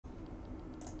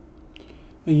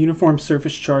A uniform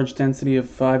surface charge density of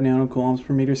 5 nanocoulombs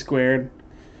per meter squared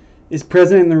is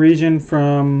present in the region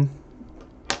from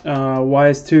y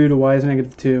is 2 to y is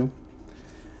negative 2.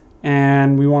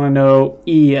 And we want to know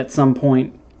E at some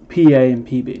point, PA and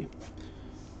PB.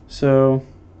 So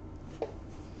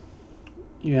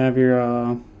you have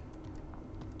your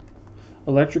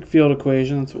electric field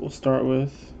equation. That's what we'll start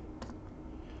with.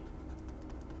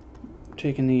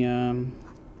 Taking the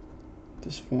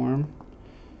this form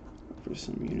for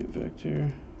some unit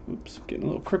vector. Oops, getting a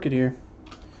little crooked here.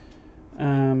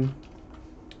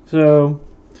 So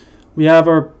we have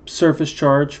our surface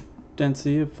charge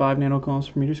density of 5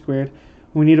 nanocoulombs per meter squared.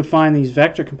 We need to find these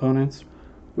vector components,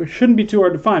 which shouldn't be too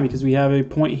hard to find because we have a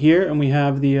point here and we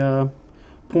have the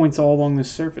points all along this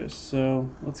surface. So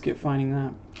let's get finding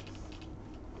that.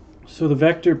 So the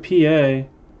vector PA,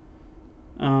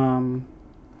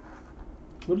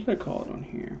 what did I call it on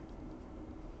here?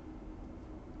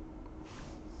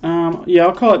 Yeah,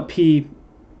 I'll call it P.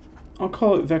 I'll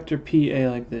call it vector PA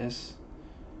like this.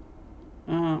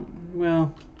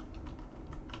 Well,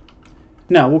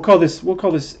 no, we'll call this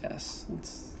S.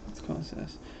 Let's call this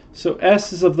S. So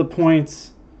S is of the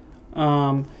points.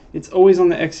 It's always on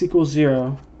the x equals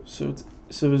 0. So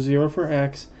 0 for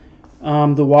x.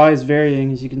 The y is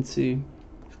varying, as you can see,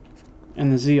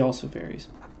 and the z also varies.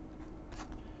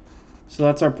 So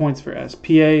that's our points for S.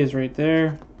 PA is right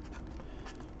there.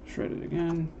 Shred it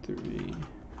again. 3.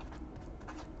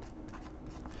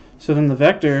 So then the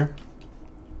vector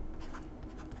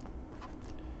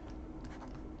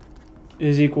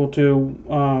is equal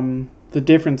to the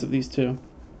difference of these two.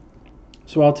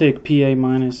 So I'll take PA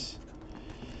minus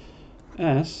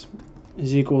S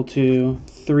is equal to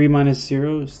 3 minus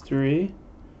 0 is 3.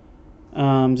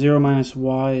 0 minus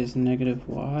y is negative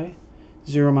y.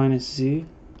 0 minus z,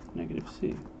 negative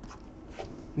z.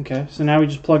 Okay, so now we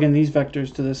just plug in these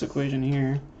vectors to this equation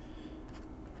here.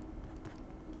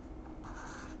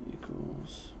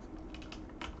 Equals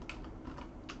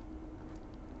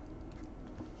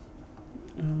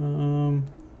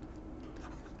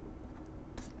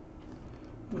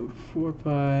 4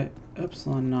 pi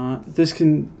epsilon naught. This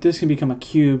can become a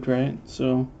cubed, right?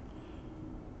 So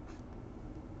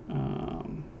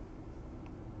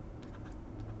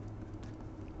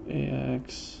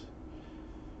AX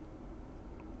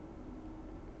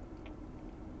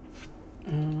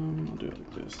I'll do it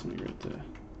like this. Let me write that.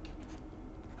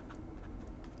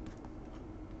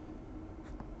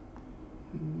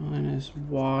 Minus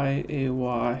y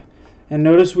ay. And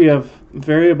notice we have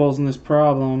variables in this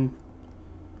problem,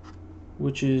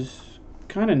 which is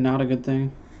kind of not a good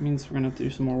thing. It means we're going to have to do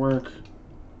some more work.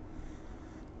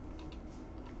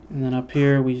 And then up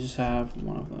here we just have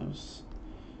one of those.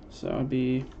 So it would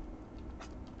be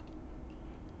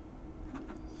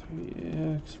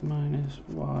 3x minus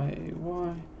y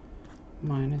ay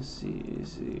minus z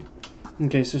az.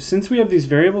 Okay, so since we have these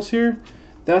variables here,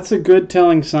 that's a good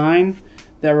telling sign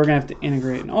that we're going to have to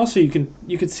integrate. And also you can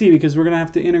see, because we're going to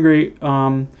have to integrate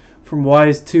from y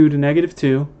is 2 to negative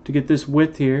 2 to get this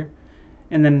width here.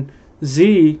 And then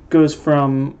z goes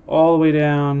from all the way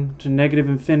down to negative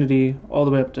infinity all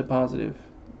the way up to positive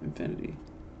infinity.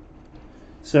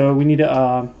 So we need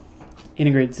to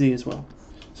integrate z as well.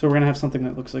 So we're going to have something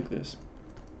that looks like this.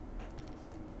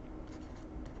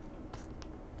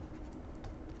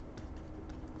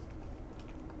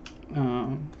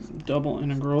 Double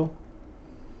integral.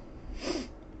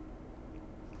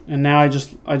 And now I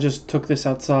just took this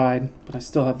outside, but I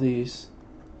still have these.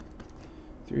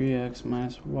 3x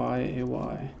minus y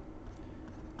ay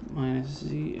minus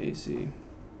z az.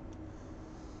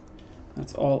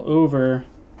 That's all over.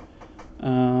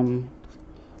 I'll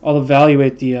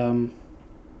evaluate the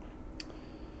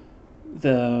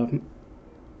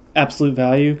absolute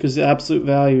value, because the absolute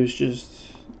value is just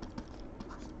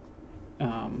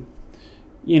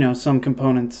you know, some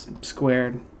components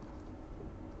squared.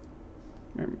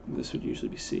 Or this would usually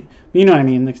be c. But you know what I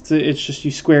mean? It's just you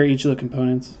square each of the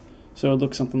components, so it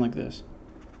looks something like this.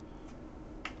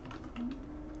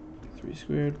 3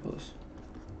 squared plus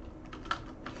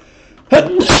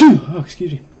oh,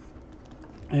 excuse me,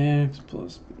 x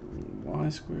plus y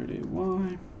squared ay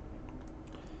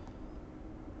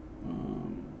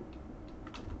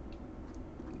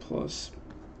plus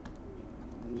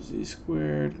z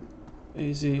squared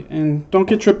az. And don't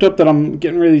get tripped up that I'm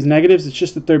getting rid of these negatives. It's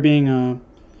just that they're being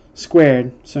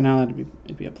squared, so now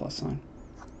it'd be a plus sign.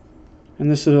 And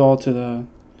this is all to the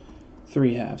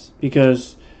 3/2,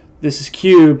 because this is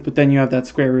cubed, but then you have that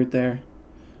square root there.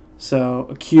 So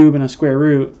a cube and a square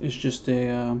root is just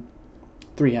a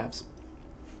 3/2.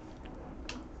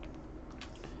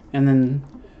 And then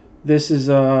this is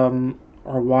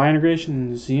our y integration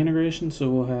and z integration. So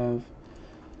we'll have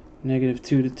negative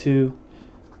 2 to 2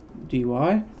 dy,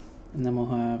 and then we'll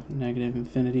have negative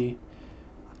infinity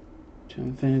to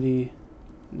infinity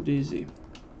dz.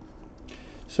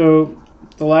 So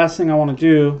the last thing I want to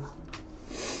do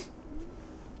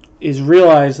is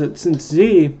realize that since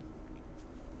z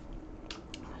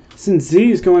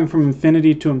is going from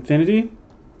infinity to infinity,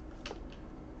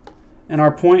 and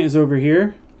our point is over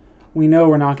here, we know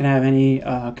we're not going to have any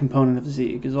component of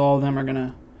z, because all of them are going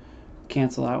to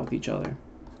cancel out with each other,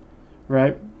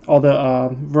 right? All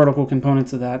the vertical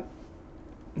components of that,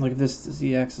 like this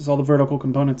zx, all the vertical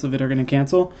components of it are going to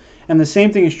cancel. And the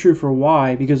same thing is true for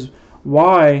y, because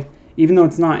y, even though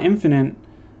it's not infinite,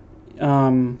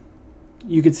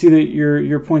 you could see that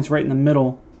your point's right in the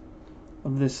middle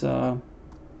of this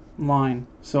line.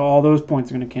 So all those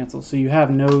points are going to cancel. So you have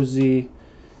no z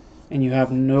and you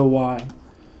have no y.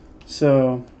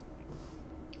 So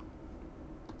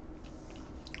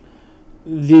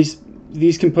these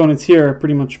components here are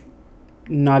pretty much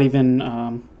not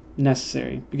even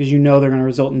necessary, because you know they're going to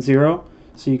result in 0.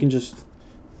 So you can just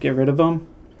get rid of them.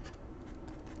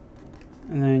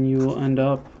 And then you will end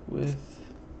up with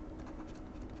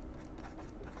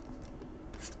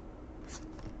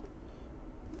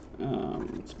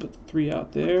let's put the 3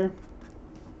 out there.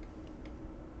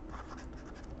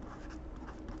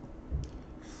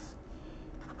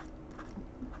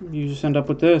 You just end up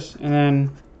with this, and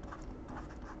then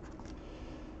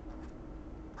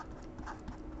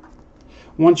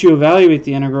once you evaluate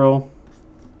the integral,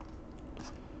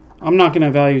 I'm not going to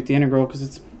evaluate the integral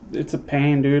because it's a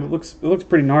pain, dude. It looks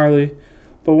pretty gnarly,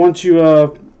 but once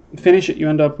you finish it, you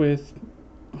end up with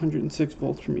 106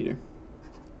 volts per meter.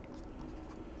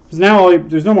 Because now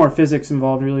there's no more physics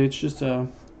involved, really. It's just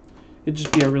it'd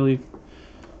just be a really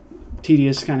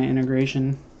tedious kind of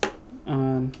integration.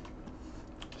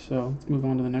 So let's move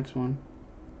on to the next one.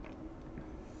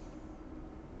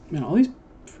 Man, all these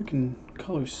freaking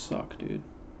colors suck, dude.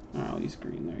 Alright, I'll use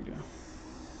green. There you go.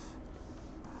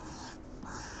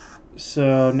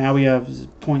 So now we have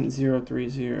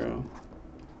 0.030.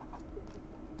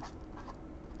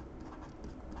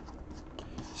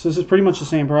 So this is pretty much the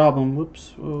same problem.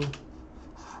 Whoops. Whoa.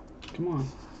 Come on.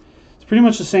 It's pretty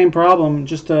much the same problem.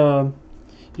 Just you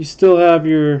still have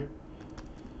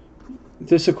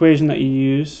this equation that you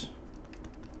use.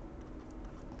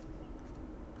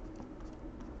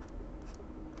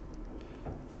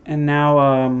 And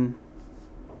now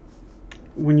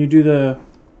when you do the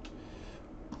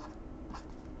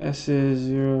S is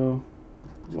 0,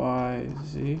 y,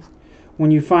 z,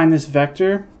 when you find this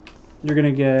vector, you're going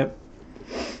to get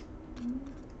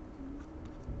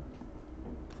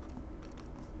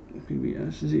maybe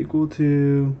S is equal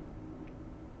to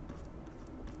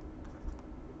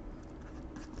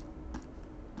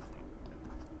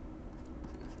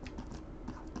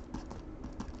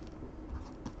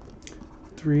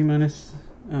three minus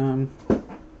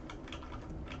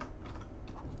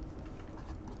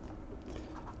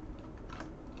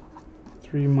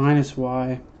 3 minus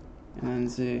y and then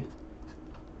z.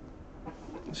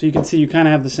 So you can see you kind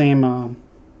of have the same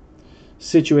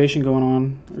situation going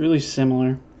on, really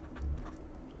similar.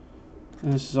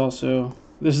 And this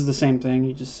is the same thing.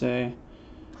 You just say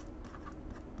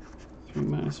 3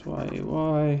 minus y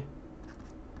ay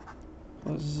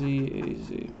plus z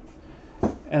az.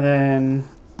 And then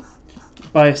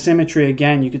by symmetry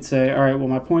again, you could say, all right, well,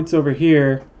 my point's over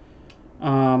here.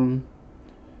 I'm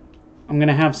going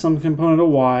to have some component of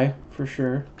y for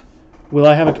sure. Will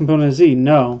I have a component of z?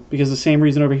 No, because the same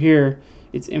reason over here,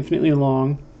 it's infinitely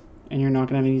long, and you're not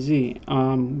going to have any z.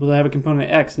 Will I have a component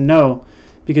of x? No,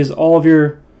 because all of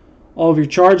your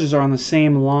charges are on the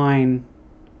same line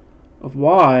of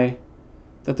y,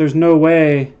 that there's no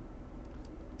way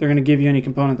they're going to give you any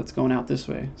component that's going out this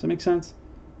way. Does that make sense?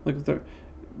 Like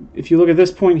if you look at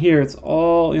this point here, it's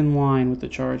all in line with the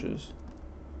charges.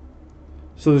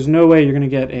 So there's no way you're going to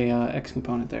get a x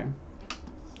component there.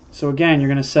 So again, you're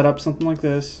going to set up something like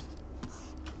this.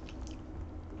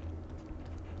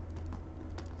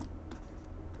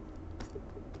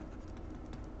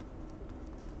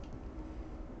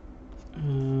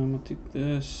 I'll take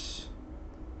this.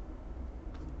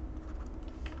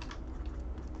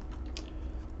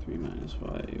 3 minus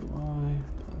y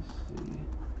plus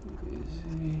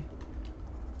z.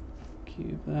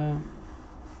 Cube that.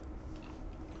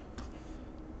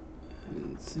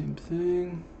 And same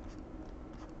thing.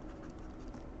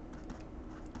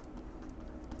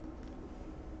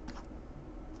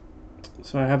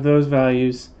 So I have those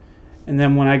values, and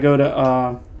then when I go to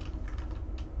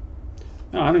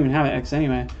no, I don't even have an x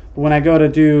anyway. But when I go to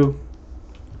do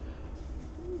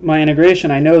my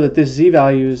integration, I know that this z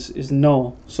value is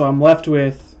null. So I'm left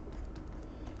with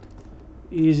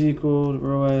e is equal to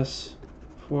rho s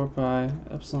 4 pi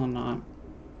epsilon naught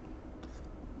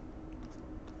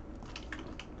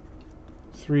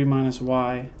 3 minus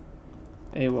y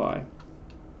ay.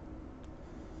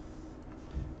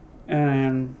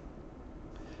 And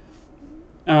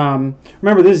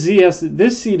remember,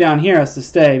 this c down here has to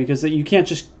stay because you can't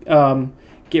just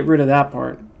get rid of that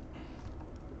part.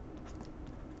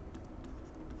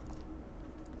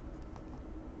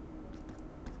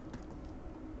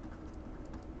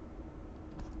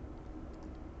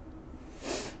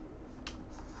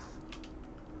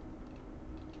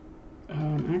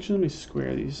 Actually, let me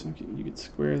square these. Okay, you could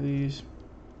square these.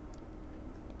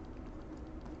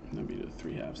 That'd be the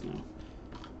 3/2 now.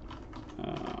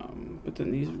 But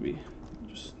then these would be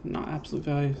just not absolute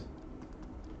values.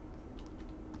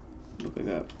 Look like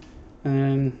that. And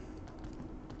then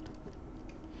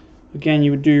again, you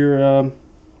would do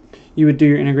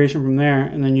your integration from there,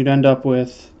 and then you'd end up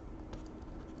with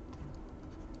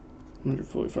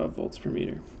 145 volts per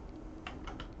meter.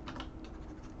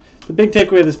 The big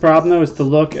takeaway of this problem, though, is to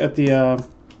look at the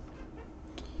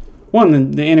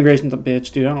the integration's a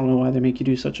bitch, dude. I don't know why they make you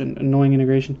do such an annoying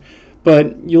integration.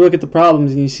 But you look at the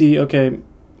problems and you see, okay,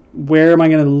 where am I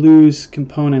going to lose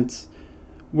components?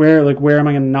 Where am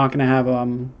I not going to have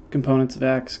components of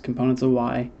x, components of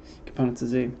y, components of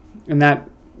z? And that,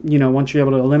 once you're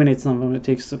able to eliminate some of them, it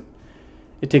takes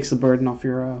the burden off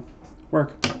your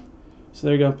work. So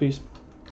there you go. Peace.